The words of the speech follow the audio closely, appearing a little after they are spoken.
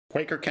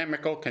Quaker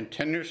Chemical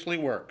continuously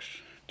works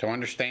to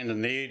understand the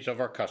needs of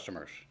our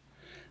customers.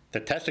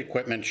 The test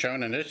equipment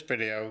shown in this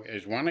video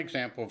is one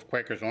example of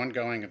Quaker's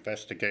ongoing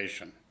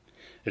investigation.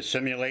 It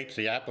simulates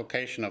the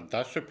application of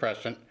dust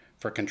suppressant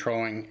for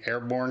controlling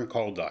airborne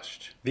coal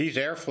dust. These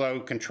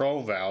airflow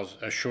control valves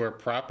assure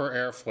proper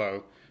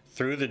airflow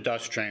through the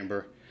dust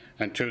chamber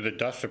and to the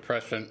dust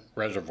suppressant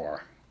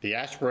reservoir. The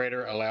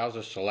aspirator allows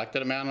a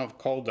selected amount of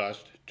coal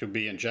dust to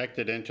be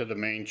injected into the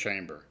main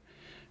chamber.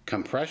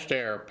 Compressed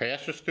air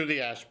passes through the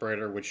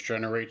aspirator, which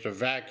generates a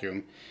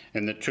vacuum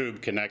in the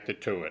tube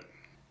connected to it.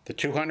 The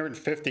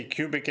 250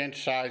 cubic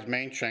inch size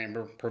main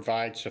chamber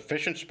provides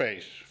sufficient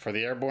space for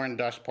the airborne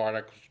dust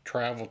particles to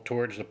travel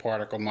towards the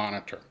particle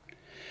monitor.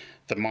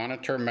 The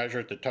monitor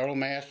measures the total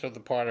mass of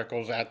the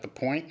particles at the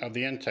point of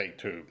the intake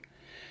tube.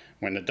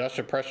 When the dust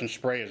suppression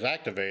spray is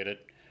activated,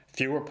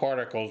 fewer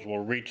particles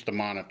will reach the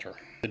monitor.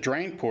 The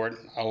drain port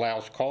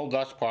allows coal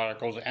dust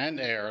particles and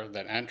air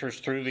that enters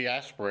through the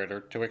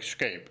aspirator to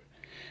escape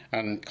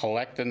and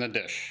collect in the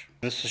dish.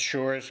 This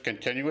assures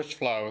continuous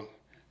flow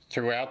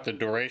throughout the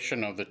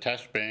duration of the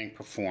test being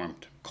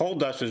performed. Coal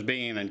dust is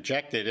being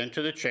injected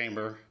into the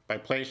chamber by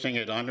placing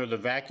it under the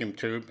vacuum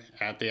tube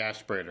at the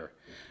aspirator.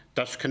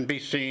 Dust can be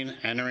seen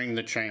entering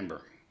the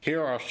chamber.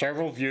 Here are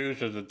several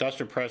views of the dust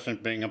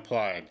suppressant being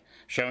applied,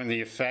 showing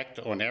the effect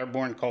on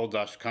airborne coal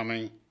dust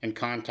coming in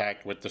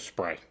contact with the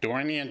spray.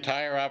 During the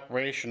entire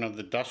operation of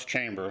the dust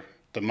chamber,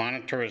 the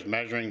monitor is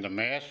measuring the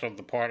mass of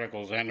the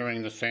particles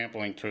entering the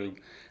sampling tube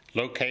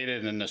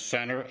located in the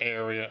center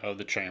area of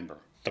the chamber.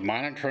 The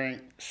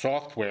monitoring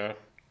software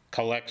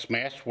collects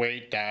mass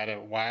weight data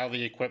while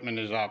the equipment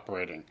is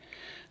operating.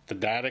 The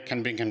data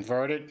can be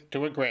converted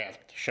to a graph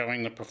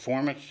showing the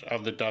performance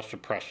of the dust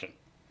suppressant.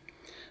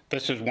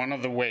 This is one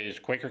of the ways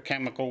Quaker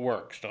Chemical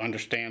works to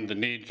understand the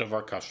needs of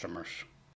our customers.